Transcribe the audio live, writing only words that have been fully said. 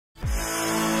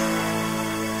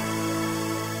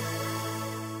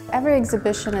Every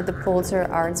exhibition at the Pulitzer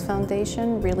Arts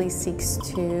Foundation really seeks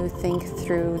to think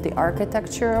through the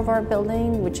architecture of our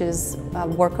building, which is a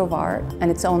work of art in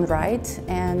its own right.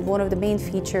 And one of the main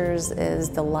features is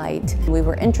the light. We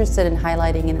were interested in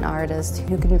highlighting an artist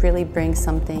who can really bring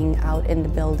something out in the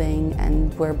building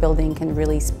and where building can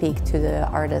really speak to the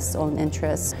artist's own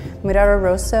interests. Medardo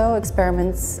Rosso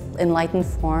experiments in light and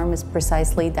form is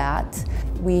precisely that.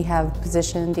 We have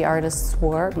positioned the artist's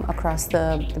work across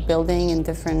the building in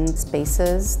different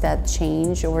spaces that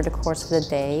change over the course of the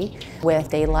day with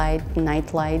daylight,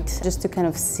 nightlight, just to kind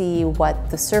of see what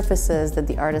the surfaces that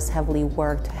the artist heavily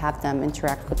worked to have them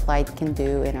interact with light can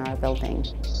do in our building.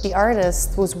 The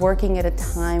artist was working at a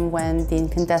time when the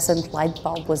incandescent light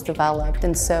bulb was developed,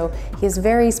 and so he has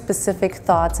very specific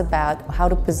thoughts about how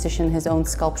to position his own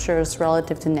sculptures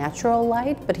relative to natural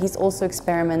light, but he's also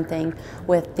experimenting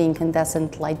with the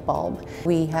incandescent light bulb.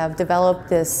 We have developed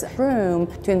this room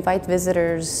to invite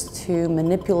visitors to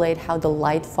manipulate how the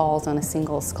light falls on a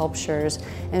single sculptures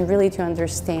and really to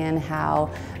understand how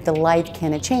the light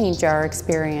can change our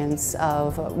experience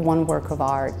of one work of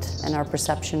art and our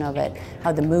perception of it,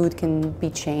 how the mood can be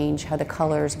changed, how the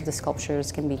colors of the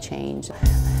sculptures can be changed.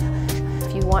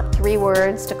 If you want 3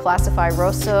 words to classify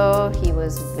Rosso, he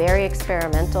was very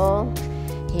experimental,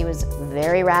 he was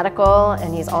very radical,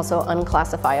 and he's also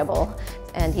unclassifiable,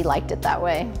 and he liked it that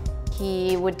way.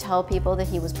 He would tell people that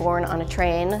he was born on a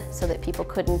train so that people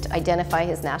couldn't identify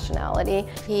his nationality.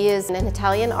 He is an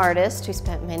Italian artist who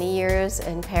spent many years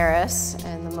in Paris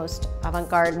and the most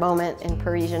avant-garde moment in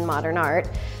Parisian modern art.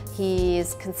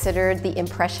 He's considered the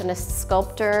Impressionist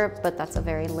sculptor, but that's a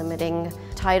very limiting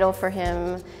title for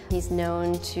him. He's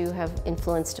known to have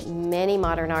influenced many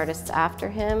modern artists after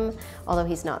him, although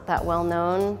he's not that well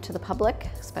known to the public,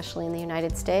 especially in the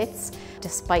United States,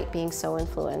 despite being so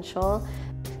influential.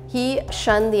 He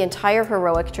shunned the entire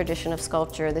heroic tradition of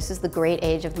sculpture. This is the great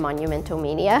age of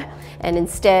monumentomania, and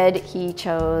instead he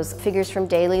chose figures from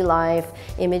daily life,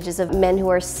 images of men who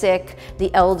are sick, the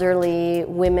elderly,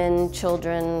 women,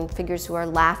 children, figures who are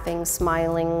laughing,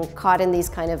 smiling, caught in these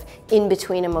kind of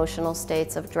in-between emotional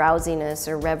states of drowsiness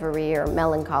or reverie or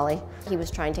melancholy. He was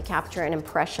trying to capture an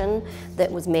impression that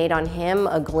was made on him,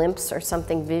 a glimpse or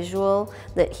something visual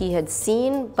that he had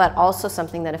seen, but also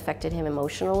something that affected him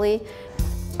emotionally.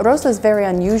 Rosso is very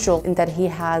unusual in that he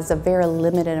has a very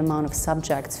limited amount of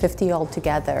subjects, 50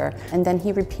 altogether, and then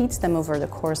he repeats them over the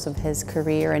course of his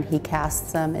career, and he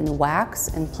casts them in wax,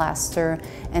 in plaster,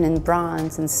 and in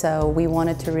bronze. And so we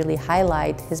wanted to really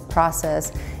highlight his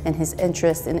process and his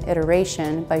interest in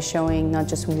iteration by showing not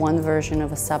just one version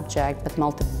of a subject, but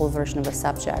multiple versions of a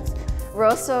subject.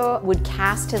 Rosso would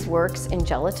cast his works in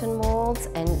gelatin molds,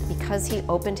 and because he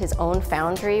opened his own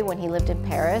foundry when he lived in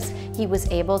Paris, he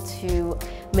was able to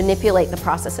manipulate the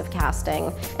process of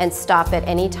casting and stop at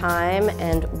any time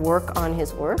and work on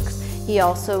his works. He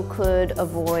also could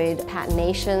avoid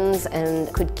patinations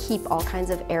and could keep all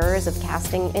kinds of errors of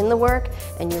casting in the work,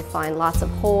 and you'll find lots of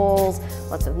holes,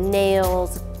 lots of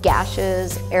nails,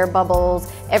 gashes, air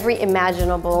bubbles, every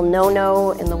imaginable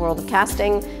no-no in the world of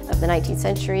casting of the 19th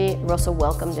century, Rosso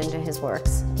welcomed into his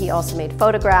works. He also made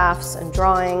photographs and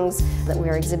drawings that we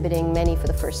are exhibiting many for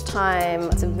the first time.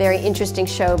 It's a very interesting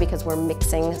show because we're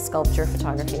mixing sculpture,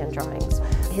 photography, and drawings.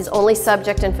 His only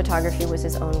subject in photography was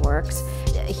his own works.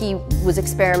 He was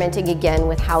experimenting again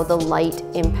with how the light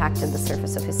impacted the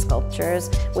surface of his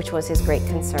sculptures, which was his great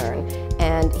concern.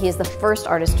 And he is the first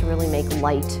artist to really make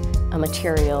light a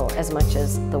material as much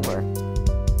as the work.